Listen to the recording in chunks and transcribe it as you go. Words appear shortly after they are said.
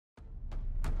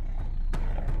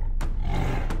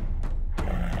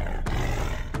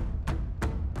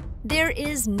There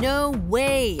is no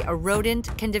way a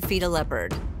rodent can defeat a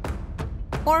leopard.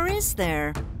 Or is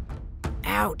there?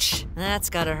 Ouch, that's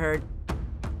gotta hurt.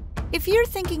 If you're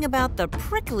thinking about the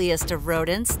prickliest of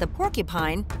rodents, the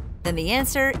porcupine, then the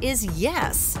answer is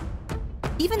yes.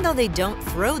 Even though they don't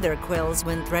throw their quills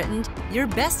when threatened, your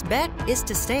best bet is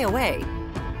to stay away.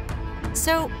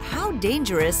 So, how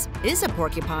dangerous is a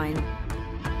porcupine?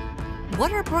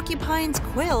 What are porcupines'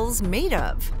 quills made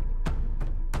of?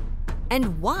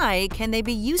 And why can they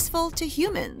be useful to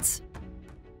humans?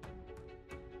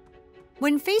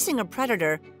 When facing a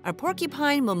predator, a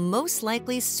porcupine will most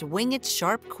likely swing its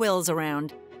sharp quills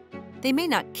around. They may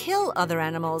not kill other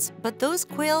animals, but those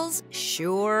quills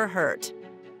sure hurt.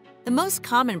 The most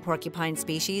common porcupine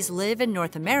species live in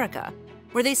North America,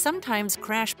 where they sometimes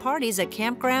crash parties at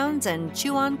campgrounds and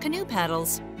chew on canoe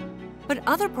paddles. But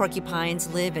other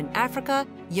porcupines live in Africa,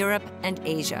 Europe, and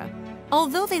Asia.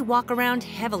 Although they walk around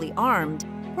heavily armed,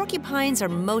 porcupines are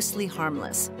mostly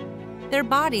harmless. Their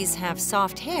bodies have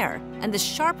soft hair, and the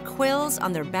sharp quills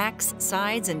on their backs,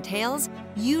 sides, and tails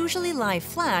usually lie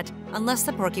flat unless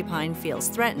the porcupine feels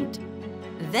threatened.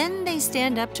 Then they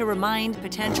stand up to remind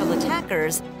potential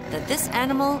attackers that this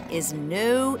animal is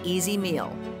no easy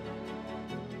meal.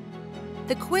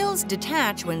 The quills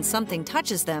detach when something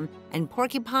touches them, and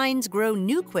porcupines grow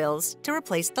new quills to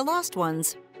replace the lost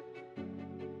ones.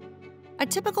 A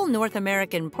typical North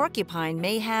American porcupine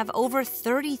may have over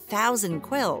 30,000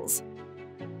 quills.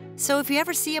 So if you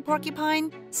ever see a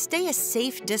porcupine, stay a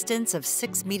safe distance of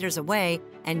 6 meters away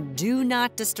and do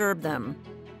not disturb them.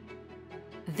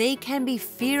 They can be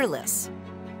fearless.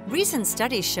 Recent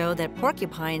studies show that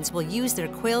porcupines will use their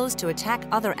quills to attack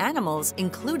other animals,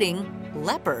 including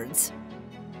leopards.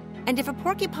 And if a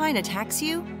porcupine attacks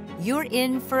you, you're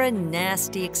in for a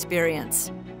nasty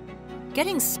experience.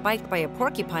 Getting spiked by a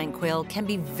porcupine quill can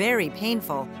be very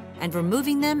painful, and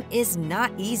removing them is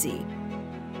not easy.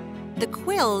 The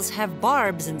quills have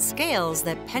barbs and scales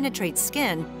that penetrate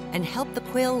skin and help the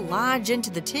quill lodge into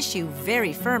the tissue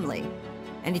very firmly.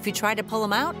 And if you try to pull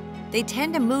them out, they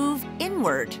tend to move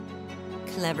inward.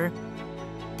 Clever.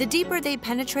 The deeper they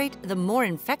penetrate, the more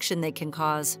infection they can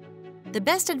cause. The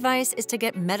best advice is to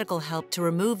get medical help to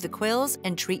remove the quills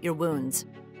and treat your wounds.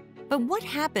 But what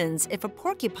happens if a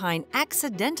porcupine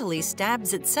accidentally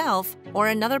stabs itself or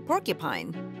another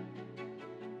porcupine?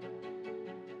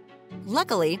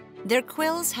 Luckily, their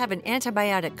quills have an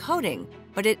antibiotic coating,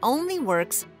 but it only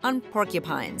works on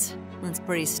porcupines. That's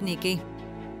pretty sneaky.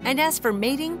 And as for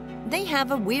mating, they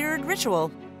have a weird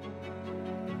ritual.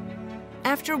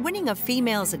 After winning a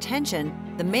female's attention,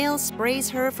 the male sprays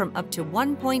her from up to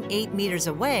 1.8 meters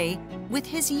away with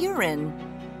his urine.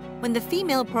 When the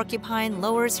female porcupine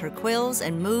lowers her quills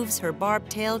and moves her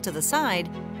barbed tail to the side,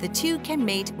 the two can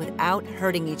mate without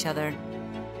hurting each other.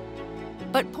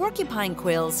 But porcupine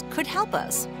quills could help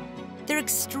us. They're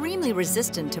extremely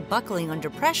resistant to buckling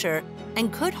under pressure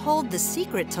and could hold the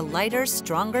secret to lighter,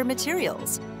 stronger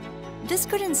materials. This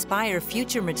could inspire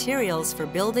future materials for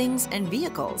buildings and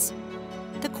vehicles.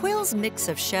 The quill's mix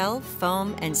of shell,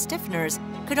 foam, and stiffeners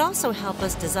could also help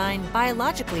us design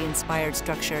biologically inspired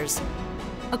structures.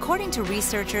 According to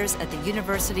researchers at the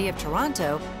University of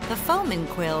Toronto, the foam in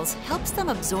quills helps them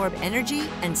absorb energy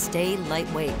and stay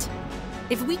lightweight.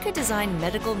 If we could design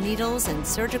medical needles and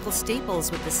surgical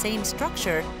staples with the same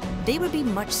structure, they would be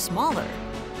much smaller,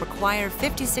 require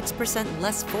 56%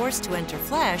 less force to enter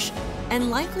flesh, and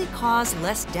likely cause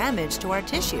less damage to our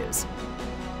tissues.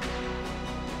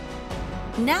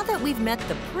 Now that we've met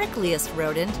the prickliest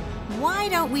rodent, why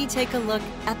don't we take a look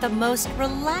at the most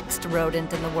relaxed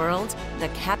rodent in the world, the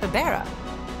capybara?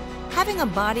 Having a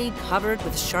body covered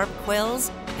with sharp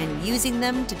quills and using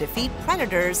them to defeat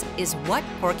predators is what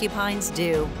porcupines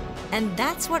do. And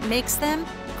that's what makes them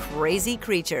crazy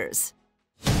creatures.